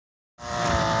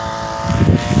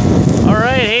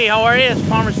Alright, hey, how are you? It's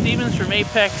Palmer Stevens from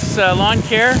Apex Lawn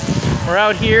Care. We're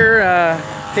out here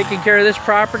taking care of this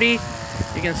property.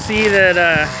 You can see that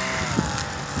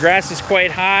grass is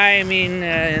quite high. I mean,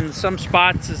 in some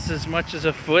spots it's as much as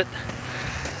a foot,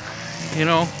 you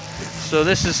know. So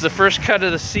this is the first cut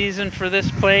of the season for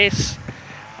this place.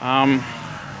 We've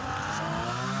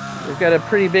got a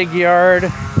pretty big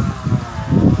yard,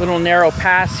 little narrow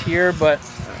pass here, but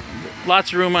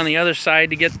lots of room on the other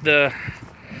side to get the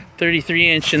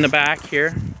 33-inch in the back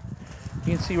here.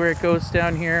 You can see where it goes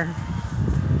down here.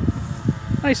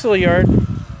 Nice little yard.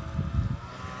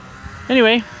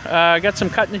 Anyway, I got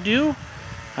some cutting to do.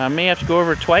 May have to go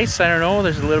over it twice, I don't know.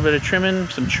 There's a little bit of trimming,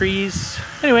 some trees.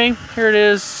 Anyway, here it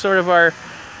is, sort of our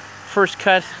first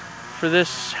cut for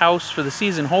this house for the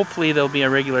season. Hopefully there'll be a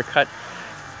regular cut.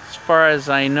 As far as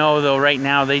I know though, right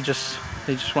now they just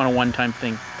want a one-time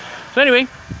thing. So anyway,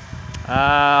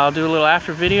 I'll do a little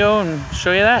after video and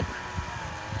show you that.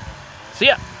 See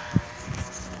ya!